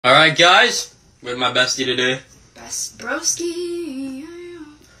Alright guys, with my bestie today Best broski.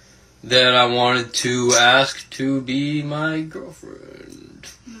 that I wanted to ask to be my girlfriend.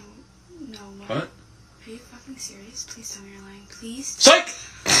 No. What? Are you fucking serious? Please tell me you're lying. Please. Psych!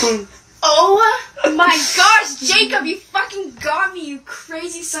 Oh my gosh, Jacob, you fucking got me, you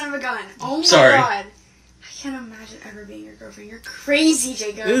crazy son of a gun. Oh my Sorry. god. I can't imagine ever being your girlfriend. You're crazy,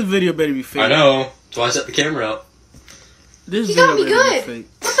 Jacob. This video better be fake. I know, that's why I set the camera up. This You video gotta be better good. fake.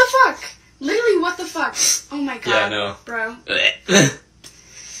 What the fuck? Literally, what the fuck? Oh my god. Yeah, I know. Bro.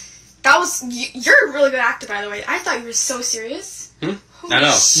 That was... You're a really good actor, by the way. I thought you were so serious. Holy I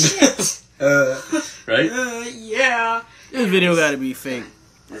know. shit. Right? Yeah. This video gotta be fake.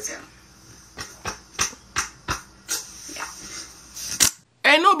 Let's go.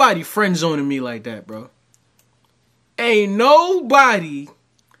 Ain't nobody friend zoning me like that, bro. Ain't nobody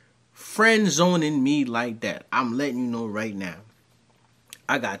friend zoning me like that. I'm letting you know right now.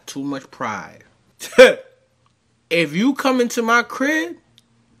 I got too much pride. If you come into my crib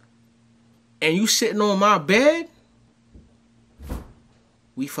and you sitting on my bed,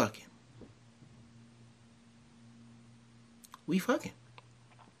 we fucking. We fucking.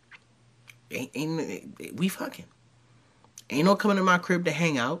 We fucking. Ain't no coming to my crib to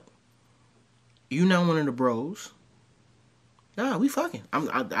hang out. You not one of the bros. Nah, we fucking.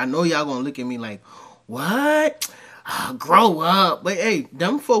 I know y'all gonna look at me like, what? Grow up. But hey,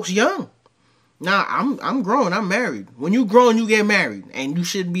 them folks young. Nah, I'm grown. I'm married. When you grown, you get married, and you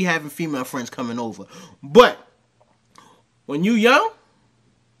shouldn't be having female friends coming over. But when you young,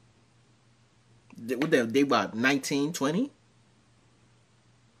 they about 19, 20?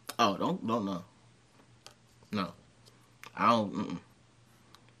 Oh, don't know. No. I don't.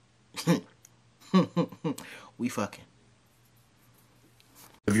 We fucking.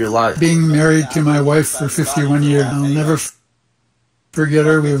 Of your life. Being married to my wife for 51 years, I'll never forget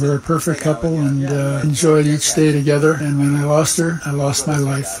her. We were a perfect couple and enjoyed each day together. And when I lost her, I lost my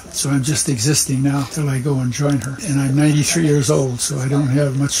life. So I'm just existing now till I go and join her. And I'm 93 years old, so I don't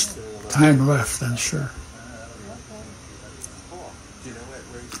have much time left, I'm sure.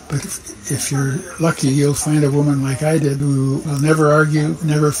 But if you're lucky, you'll find a woman like I did who will never argue,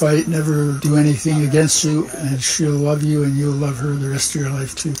 never fight, never do anything against you, and she'll love you and you'll love her the rest of your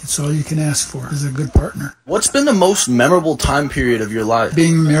life too. It's all you can ask for is a good partner. What's been the most memorable time period of your life?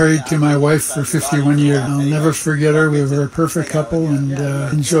 Being married to my wife for 51 years, I'll never forget her. We were a perfect couple and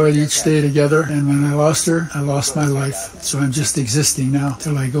enjoyed each day together. And when I lost her, I lost my life. So I'm just existing now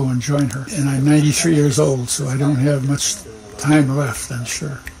till I go and join her. And I'm 93 years old, so I don't have much time left, I'm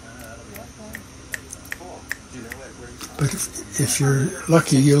sure. But if you're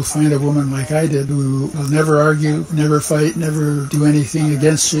lucky, you'll find a woman like I did who will never argue, never fight, never do anything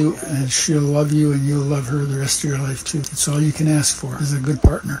against you, and she'll love you and you'll love her the rest of your life too. It's all you can ask for is a good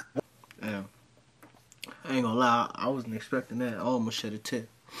partner. Damn. I ain't gonna lie, I wasn't expecting that. I almost shed a tear.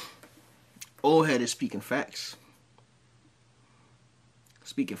 Old head is speaking facts.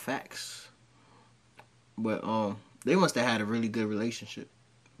 Speaking facts. But they must have had a really good relationship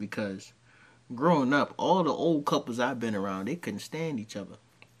because growing up, all the old couples I've been around, they couldn't stand each other.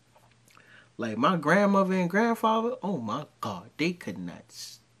 Like my grandmother and grandfather, oh my God, they could not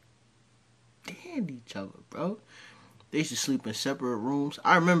stand each other, bro. They used to sleep in separate rooms.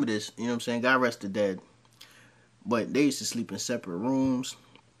 I remember this, you know what I'm saying? God rest the dead. But they used to sleep in separate rooms.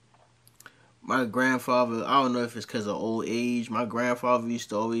 My grandfather, I don't know if it's because of old age, my grandfather used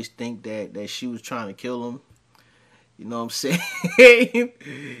to always think that she was trying to kill him. You know what I'm saying?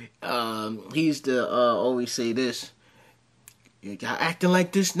 He used to always say this. You're acting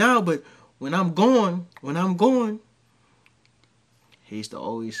like this now, but when I'm gone, he used to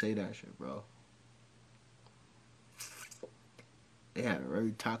always say that shit, bro. They had a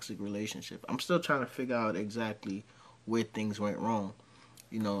very toxic relationship. I'm still trying to figure out exactly where things went wrong.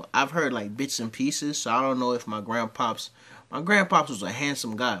 You know, I've heard like bits and pieces, so I don't know if my grandpops was a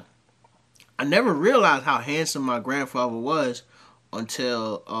handsome guy. I never realized how handsome my grandfather was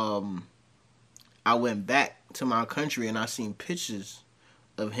until I went back to my country and I seen pictures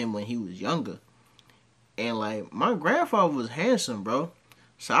of him when he was younger. And like my grandfather was handsome, bro.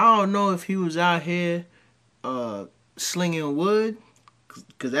 So I don't know if he was out here slinging wood,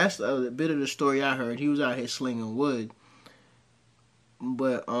 because that's a bit of the story I heard. He was out here slinging wood.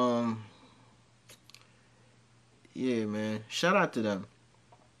 But yeah, man. Shout out to them.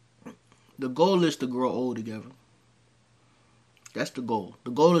 The goal is to grow old together. That's the goal.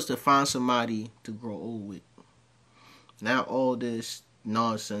 The goal is to find somebody to grow old with. Not all this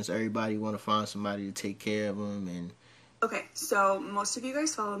nonsense. Everybody want to find somebody to take care of them and Okay, so most of you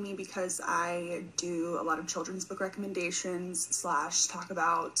guys follow me because I do a lot of children's book recommendations / talk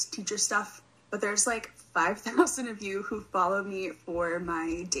about teacher stuff. But there's like 5,000 of you who follow me for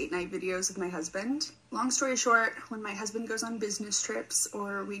my date night videos with my husband. Long story short, when my husband goes on business trips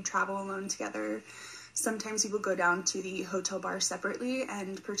or we travel alone together, sometimes we will go down to the hotel bar separately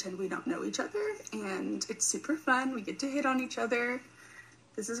and pretend we don't know each other. And it's super fun. We get to hit on each other.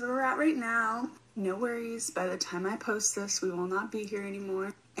 This is where we're at right now. No worries, by the time I post this, we will not be here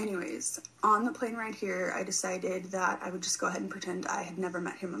anymore. Anyways, on the plane ride here, I decided that I would just go ahead and pretend I had never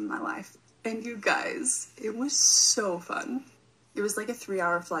met him in my life. And you guys, it was so fun. It was like a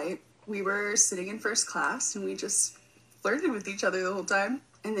 3-hour flight. We were sitting in first class and we just flirted with each other the whole time.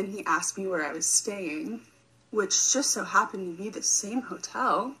 And then he asked me where I was staying, which just so happened to be the same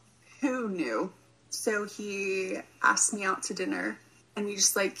hotel. Who knew? So he asked me out to dinner. And we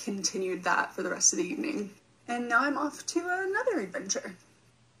just like continued that for the rest of the evening. And now I'm off to another adventure.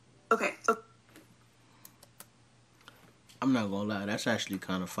 Okay. I'm not gonna lie, that's actually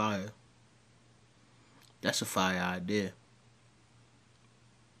kind of fire. That's a fire idea.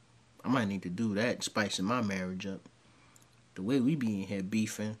 I might need to do that, spicing my marriage up. The way we be in here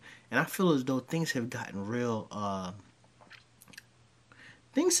beefing. And I feel as though things have gotten real,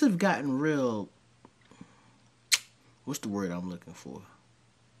 what's the word I'm looking for?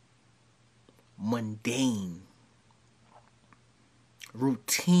 Mundane.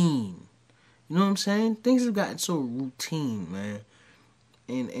 Routine. You know what I'm saying? Things have gotten so routine, man.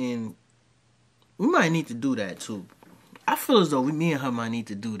 And we might need to do that too. I feel as though me and her might need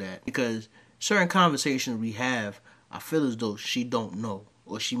to do that. Because certain conversations we have, I feel as though she don't know.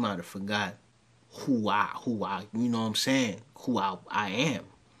 Or she might have forgot who I, you know what I'm saying? Who I am.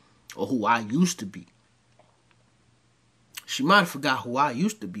 Or who I used to be. She might have forgot who I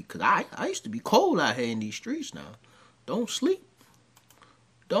used to be, because I used to be cold out here in these streets now. Don't sleep.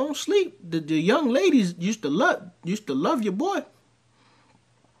 Don't sleep. The young ladies used to love your boy.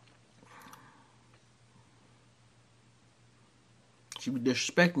 She be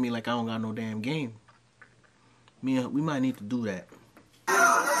disrespecting me like I don't got no damn game. We might need to do that.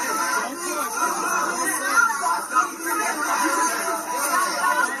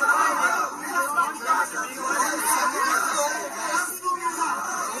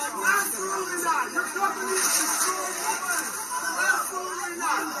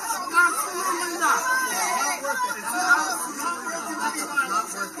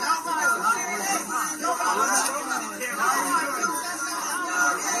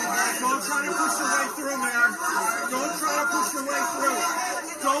 Don't try to push your way through, man. Don't try to push your way through.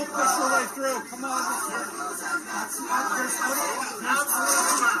 Don't push your way through. Come on.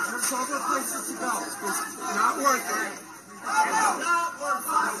 There's other places to go. It's not worth it.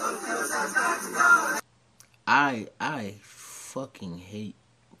 I fucking hate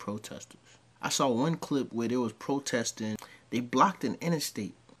protesters. I saw one clip where they was protesting. They blocked an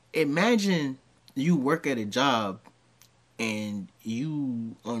interstate. Imagine you work at a job and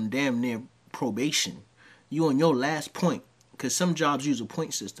you on damn near probation. You on your last point. Because some jobs use a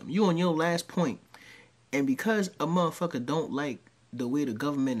point system. You on your last point. And because a motherfucker don't like the way the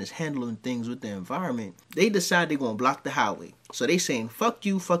government is handling things with the environment, they decide they're going to block the highway. So they saying, fuck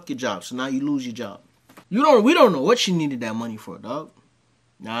you, fuck your job. So now you lose your job. We don't know what she needed that money for, dog.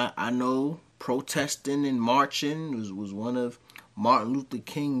 Now, I know protesting and marching was one of Martin Luther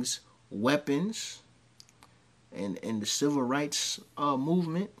King's weapons and the civil rights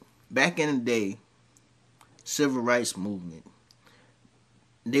movement. Back in the day, civil rights movement,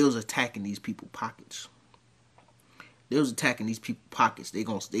 they was attacking these people's pockets.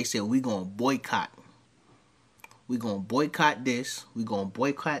 They said, we gonna boycott. We gonna boycott this. We gonna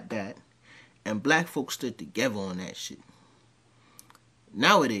boycott that. And black folks stood together on that shit.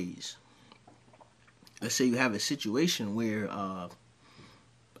 Nowadays, let's say you have a situation where I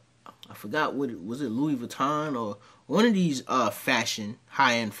forgot was it Louis Vuitton or one of these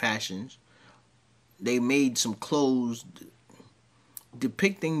high-end fashions. They made some clothes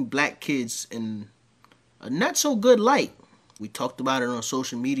depicting black kids in a not so good light. We talked about it on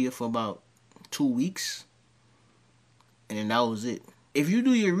social media for about 2 weeks, and then that was it. If you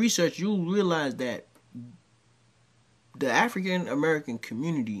do your research, you'll realize that the African American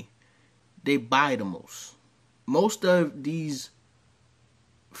community, they buy the most. Most of these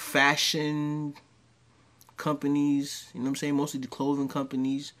fashion companies, you know what I'm saying, most of the clothing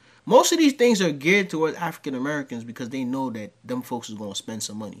companies, most of these things are geared towards African Americans because they know that them folks is going to spend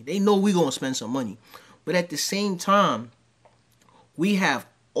some money. They know we're going to spend some money. But at the same time, we have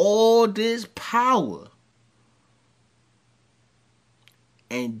all this power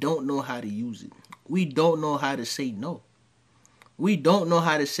and don't know how to use it. We don't know how to say no. We don't know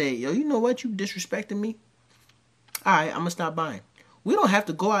how to say, yo, you know what? You disrespecting me? All right, I'm going to stop buying. We don't have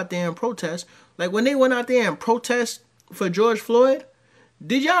to go out there and protest. Like when they went out there and protest for George Floyd,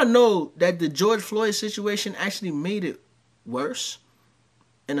 did y'all know that the George Floyd situation actually made it worse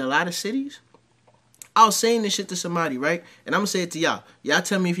in a lot of cities? I was saying this shit to somebody, right? And I'm going to say it to y'all. Y'all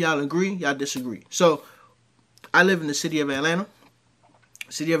tell me if y'all agree, y'all disagree. So, I live in the city of Atlanta.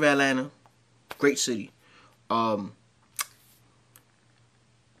 City of Atlanta, great city.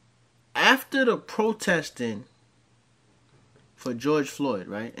 After the protesting for George Floyd,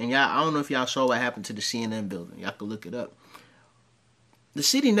 right? And y'all, I don't know if y'all saw what happened to the CNN building. Y'all can look it up. The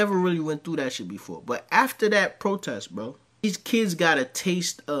city never really went through that shit before. But after that protest, bro, these kids got a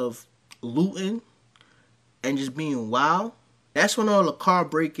taste of looting and just being wild. That's when all the car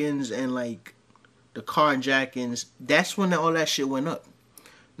break-ins and like the carjackings, that's when all that shit went up.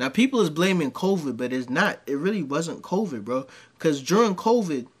 Now people is blaming COVID, but it's not. It really wasn't COVID, bro. Because during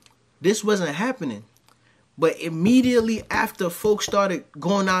COVID, this wasn't happening. But immediately after folks started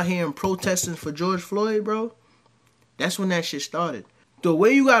going out here and protesting for George Floyd, bro, that's when that shit started. The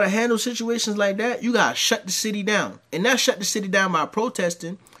way you gotta handle situations like that, you gotta shut the city down. And not shut the city down by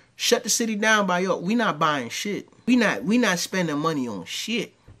protesting. Shut the city down by, yo, we not buying shit. We not spending money on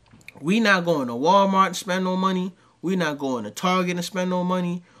shit. We not going to Walmart and spend no money. We not going to Target and spend no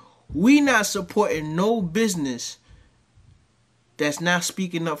money. We not supporting no business that's not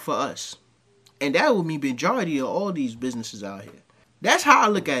speaking up for us. And that would be the majority of all these businesses out here. That's how I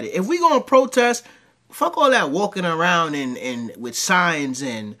look at it. If we gonna protest, fuck all that walking around and with signs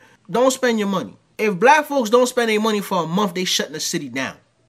and don't spend your money. If black folks don't spend their money for a month, they shutting the city down.